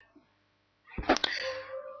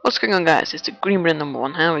What's going on, guys? It's the Green Brain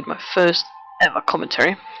 #1 here with my first ever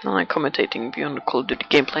commentary. Now I'm commentating beyond the Call of Duty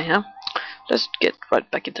gameplay here. Let's get right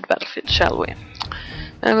back into the battlefield, shall we?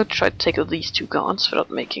 I'm going to try to take out these two guards without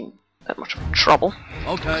making that much trouble.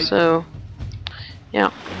 Okay. So,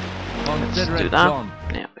 yeah. Consider Let's do it that. done.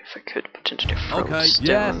 Yeah, if I could potentially throw Okay. stone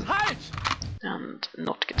Yes. and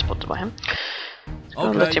not get spotted by him. I'll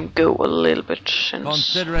Okay. let him go a little bit since...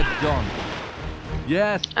 Consider it done.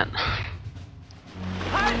 Yes. And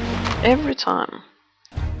every time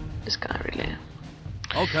this guy really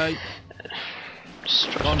Okay.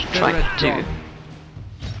 tries Consider it to done.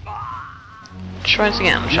 try it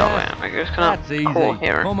again, shall Yes. we? I'm just That's gonna call easy.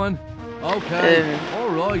 here, Come on. Okay. All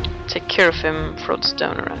right. take care of him, throw the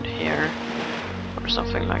stone around here, or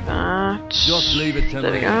something like that. Just leave it to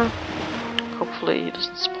there me. we go. Hopefully he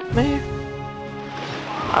doesn't spot me.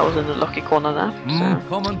 I was in the lucky corner there, so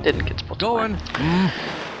come on. didn't get spotted. Go by on. him.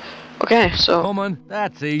 Okay, so Come on.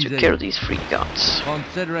 That's took easy. care of these three guards.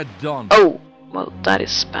 Consider it done. Oh, well, that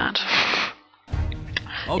is bad.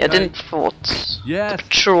 Okay. Yeah, I didn't thought Yes. the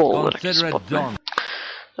patrol would Consider it spot me. done.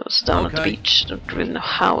 That was down at the Okay. beach. Don't really know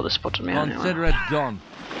how they spotted me Consider anyway. it done.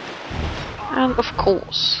 And of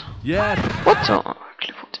course, Yes. what? Oh, I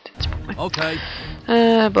actually thought it didn't spot me.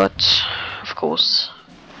 Okay. But of course,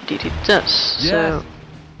 indeed it does. Yes. So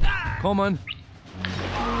Come on.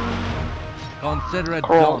 Consider it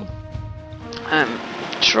Crawl. done.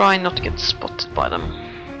 try not to get spotted by them.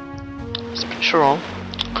 It's patrol.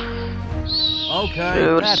 Okay.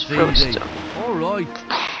 So That's just throw easy. stone. All right.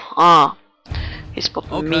 Ah, he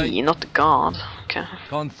spotted Okay. me, not the guard. Okay,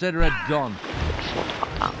 Consider it done. thought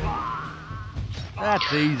about that.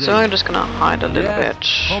 That's easy. So I'm just gonna hide a little Yes. bit.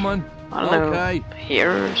 Come on. I don't Okay. know,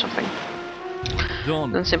 here or something.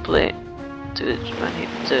 Done. Then simply do it when he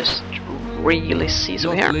just really sees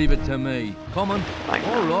me Just here. leave it to me. Come on. Like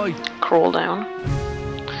All that. right. Crawl down.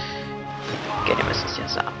 Get him as he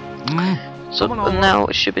sees that. So Come on over. now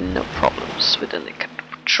it should be no problems with any kind of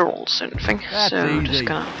patrols or anything. That's so I'm just easy.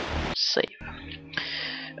 gonna save.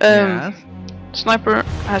 Yes. Sniper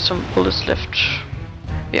has some bullets left.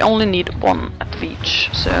 We only need one at the beach,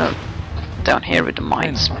 so down here with the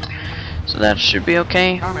mines. So that should be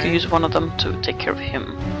okay. We can use one of them to take care of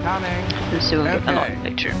him. Coming. And see Okay. another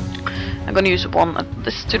later. I'm gonna use one at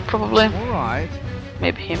this dude probably. All right.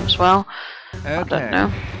 Maybe him as well. I Okay. don't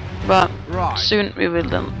know. But Right. soon we will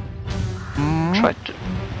then try to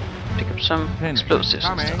pick up some Finished. explosives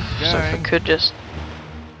and Coming. stuff. So if I Going. could just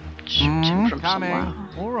shoot him from Coming. somewhere.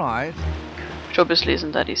 All right. Which obviously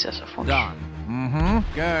isn't that easy as I thought. Done.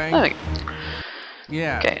 Going. There we go.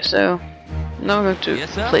 Yeah. Okay, so now I'm going to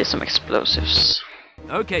Yes, sir. place some explosives.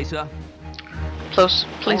 Okay, sir. Place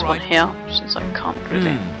All one right. here, since I can't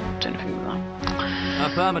really do anything with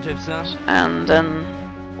that. Affirmative, sir. And then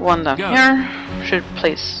one down Go. here should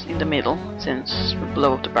place in the middle, since we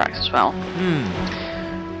blow up the barracks as well.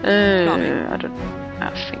 Coming. I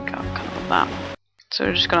think I'm kind of on that. So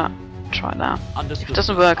we're just gonna try that. If Understood. it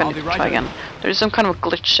doesn't work, I I'll need be to right try over. again. There is some kind of a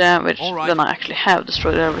glitch there, which All right. then I actually have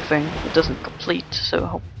destroyed everything. It doesn't complete, so I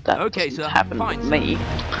hope that Okay, doesn't sir. happen Fine, with sir. me.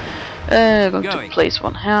 Going to Going. place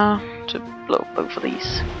one here to blow up both of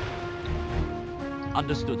these.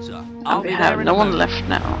 Understood, sir. And we have no one left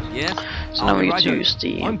now. Yes. So I'll now be we need right to over. use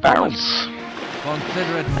the I'm barrels.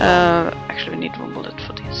 Consider it. Actually, we need one bullet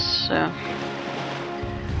for this.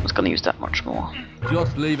 I was gonna use that much more.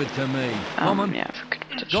 Just leave it to me. Come on. Yeah, if you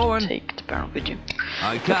could Go on. potentially take the barrel with you,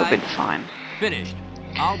 that would have Okay. been fine. Finished.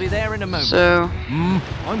 I'll be there in a moment. So,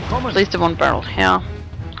 I'm coming. place the one barrel here.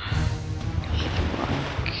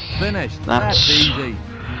 Finished. That. That's easy.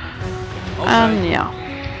 And Okay.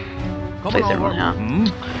 yeah, Come place on everyone over.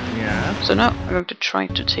 here. Yeah. So now I'm going to try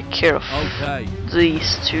to take care of Okay.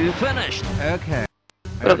 these two Finished. Okay.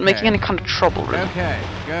 without making any kind of trouble, really. Okay.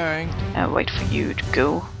 Going. Wait for you to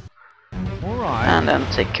go, All right. and then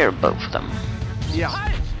take care of both of them. Yeah.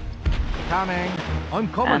 Coming. I'm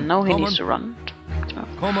coming. And now he Come needs on. to run.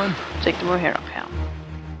 Come on. Take them over here, up here.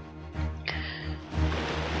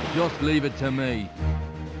 Just leave it to me.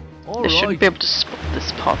 All They right. shouldn't be able to spot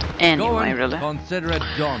this part Go anyway, on. really. Consider it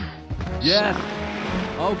done. Yes.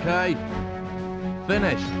 Okay.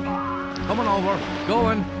 Finished. Coming over.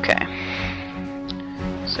 Going. Okay.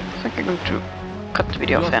 So I think I'm going to cut the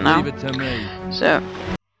video off Just here now. leave it to me. So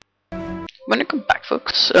when you come back,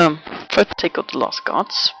 folks, try to take out the last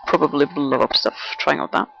guards. Probably blow up stuff, trying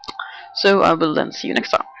out that. So I will then see you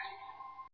next time.